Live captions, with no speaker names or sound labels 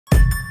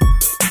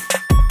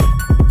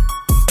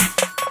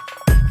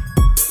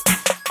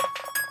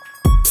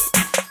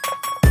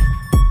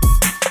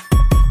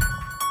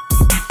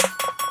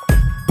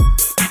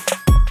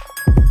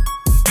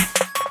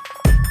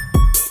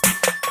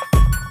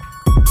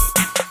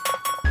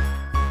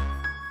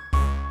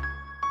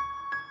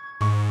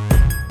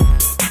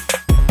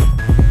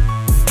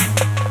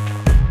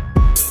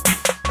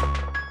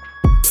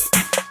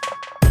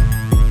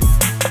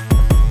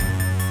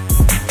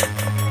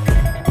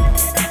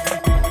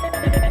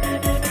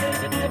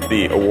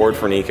the award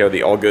for Niko,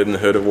 the All Good in the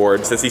Hood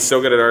award. Since he's so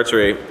good at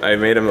archery, I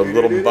made him a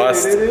little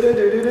bust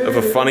of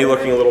a funny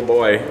looking little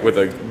boy with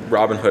a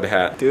Robin Hood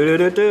hat.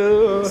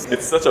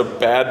 It's such a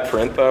bad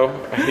print though.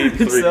 I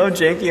hate it's so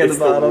janky at the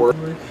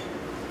bottom.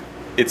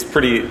 It's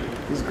pretty...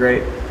 It's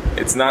great.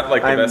 It's not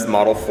like the best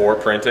model for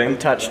printing. I'm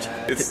touched.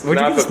 It's Where'd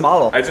not you get this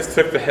model? I just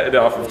took the head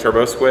off of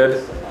Turbo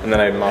Squid and then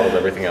I modeled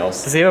everything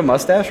else. Does he have a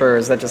mustache or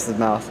is that just his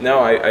mouth?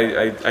 No,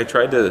 I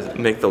tried to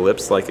make the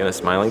lips like in a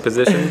smiling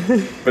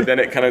position, but then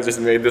it kind of just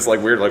made this like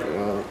weird like...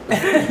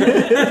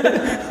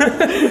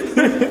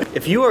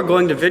 If you are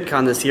going to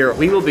VidCon this year,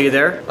 we will be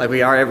there, like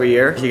we are every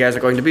year. If you guys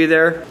are going to be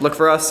there, look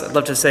for us. I'd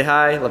love to say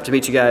hi, love to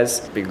meet you guys.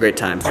 It'd be a great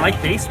time. I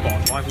like baseball,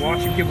 I like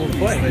watching people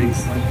play.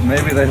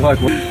 Maybe they like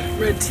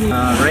Red team.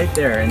 Right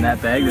there in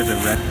that bag, there's a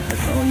red.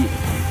 That's all you.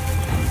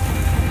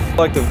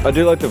 I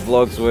do like the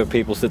vlogs where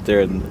people sit there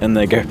and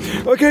they go,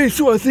 okay,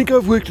 so I think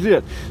I've worked it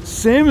out.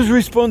 Sam's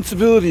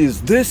responsibility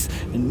is this,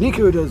 and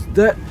Niko does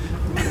that.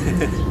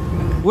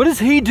 What does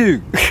he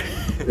do?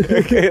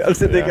 Okay, I'm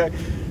sitting there going,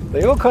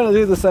 they all kind of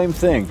do the same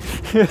thing.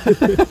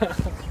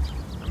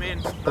 I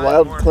mean,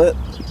 Wild clip.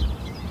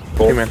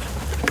 Hey man.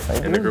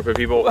 And a group of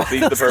people see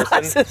the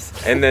person,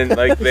 and then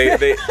like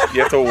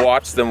you have to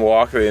watch them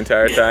walk the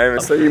entire time.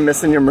 So you're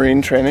missing your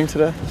marine training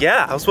today?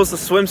 Yeah, I was supposed to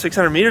swim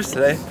 600 meters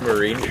today.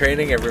 Marine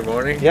training every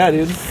morning? Yeah,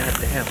 dude. God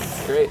damn,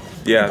 that's great.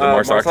 Yeah, the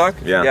Marsoc?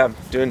 Yeah. Yeah,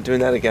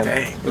 doing that again.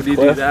 Hey, what do you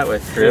do that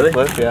with? Really?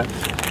 Cliff, yeah.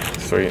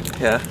 Sweet.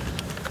 Yeah.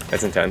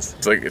 That's intense.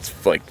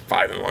 It's like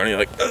 5 in the morning. You're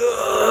like,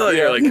 ugh.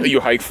 You're like, you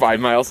hike 5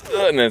 miles,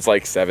 and then it's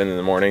like 7 in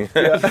the morning.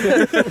 Yeah.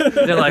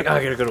 They're like, oh,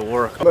 I gotta go to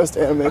work. Most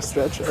anime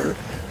stretch ever.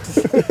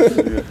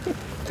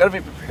 Gotta be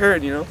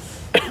prepared, you know?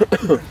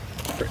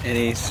 For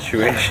any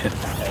situation.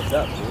 Heads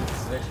up,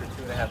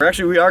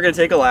 dude. We are going to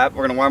take a lap.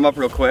 We're going to warm up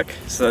real quick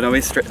so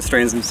nobody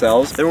strains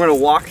themselves. Then we're going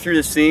to walk through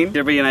the scene, give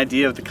everybody an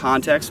idea of the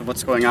context of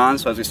what's going on.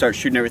 So as we start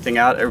shooting everything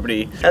out,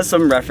 everybody has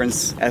some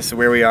reference as to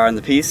where we are in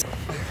the piece.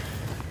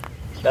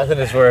 Nothing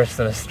is worse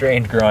than a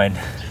strained groin.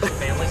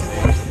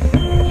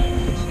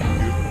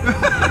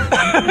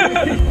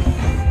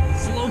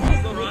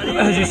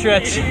 How's your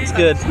stretch? It's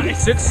good.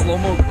 Sit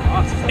slow-mo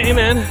cross. Hey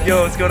man.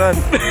 Yo, what's going on?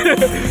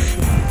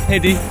 Hey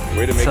D.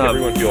 Way to make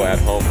everyone feel at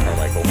home,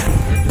 Carmichael.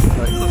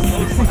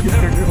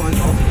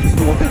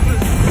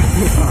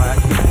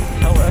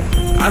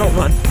 I don't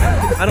run.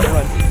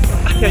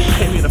 I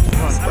can't be a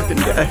fucking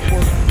guy.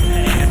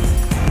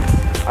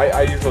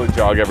 I usually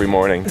jog every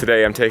morning.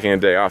 Today I'm taking a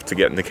day off to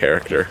get into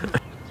character.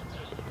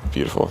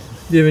 Beautiful.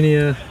 Do you have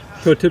any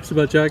pro tips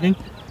about jogging?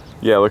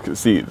 Yeah, look,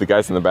 see, the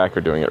guys in the back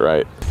are doing it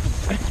right.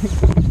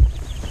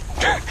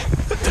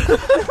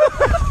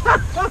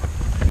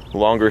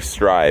 Longer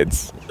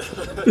strides.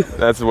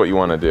 That's what you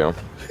want to do.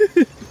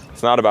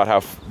 It's not about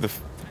how the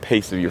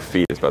pace of your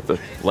feet, it's about the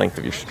length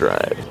of your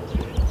stride.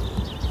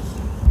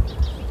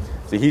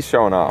 See, he's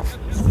showing off.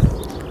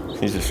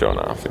 He's just showing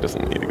off. He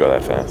doesn't need to go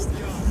that fast.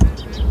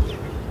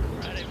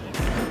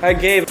 Alright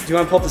Gabe, do you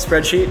want to pull up the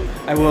spreadsheet?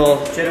 I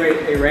will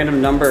generate a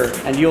random number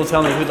and you'll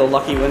tell me who the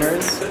lucky winner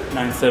is.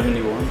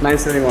 971.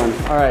 971.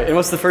 Alright, and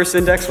what's the first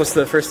index? What's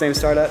the first name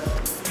start at?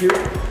 2.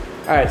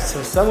 Alright,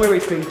 so somewhere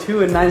between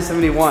 2 and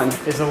 971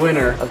 is the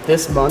winner of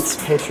this month's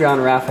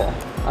Patreon raffle.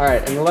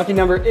 Alright, and the lucky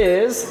number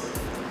is...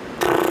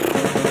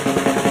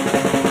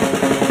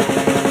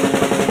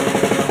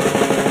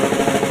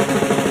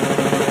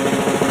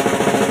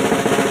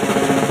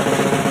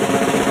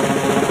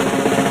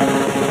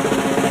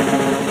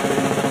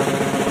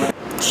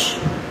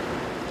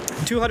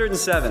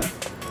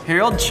 $207.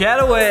 Harold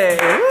Chataway.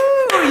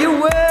 Woo, you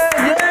win!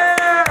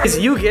 Yeah!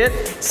 You get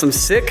some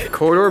sick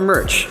corridor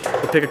merch.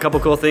 We'll pick a couple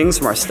cool things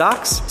from our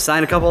stocks,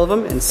 sign a couple of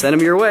them, and send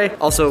them your way.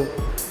 Also,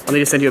 I'll need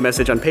to send you a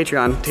message on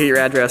Patreon to get your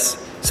address.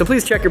 So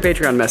please check your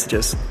Patreon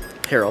messages.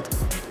 Harold.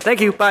 Thank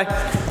you. Bye.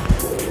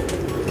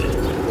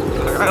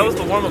 That was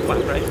the warm-up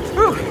lap, right?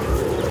 Woo.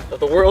 Of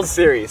the World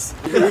Series.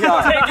 Taking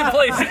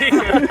place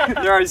here.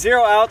 There are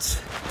 0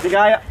 outs. The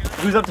guy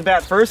who's up to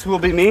bat first, who will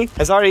be me,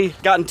 has already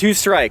gotten 2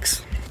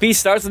 strikes. B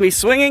starts with me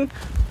swinging.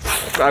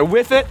 I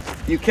whiff it.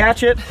 You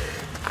catch it.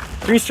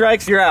 3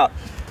 strikes, you're out.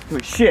 I'm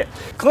like, shit.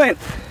 Clint,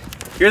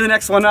 you're the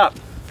next one up.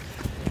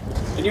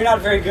 And you're not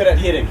very good at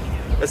hitting.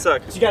 That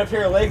sucks. But you got a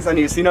pair of legs on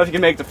you, so you know if you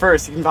can make the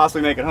first, you can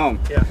possibly make it home.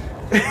 Yeah.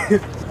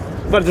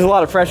 But there's a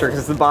lot of pressure because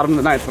it's the bottom of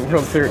the ninth of the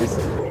World Series.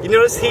 You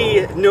notice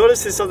he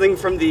notices something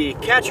from the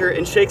catcher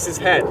and shakes his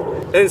head.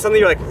 And then suddenly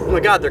you're like, oh my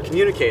God, they're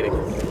communicating.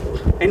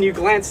 And you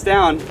glance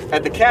down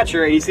at the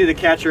catcher and you see the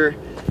catcher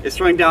is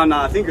throwing down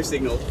finger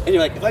signals. And you're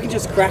like, if I can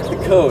just crack the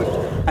code,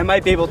 I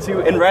might be able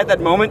to. And right at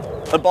that moment,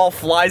 the ball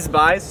flies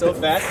by so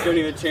fast you don't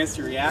even have a chance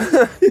to react.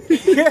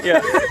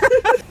 Yeah.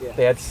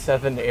 They had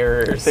 7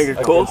 errors. Take a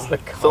cold. The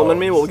filming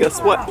me? Well,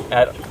 guess what?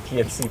 At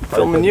PNC Park.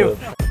 Filming you.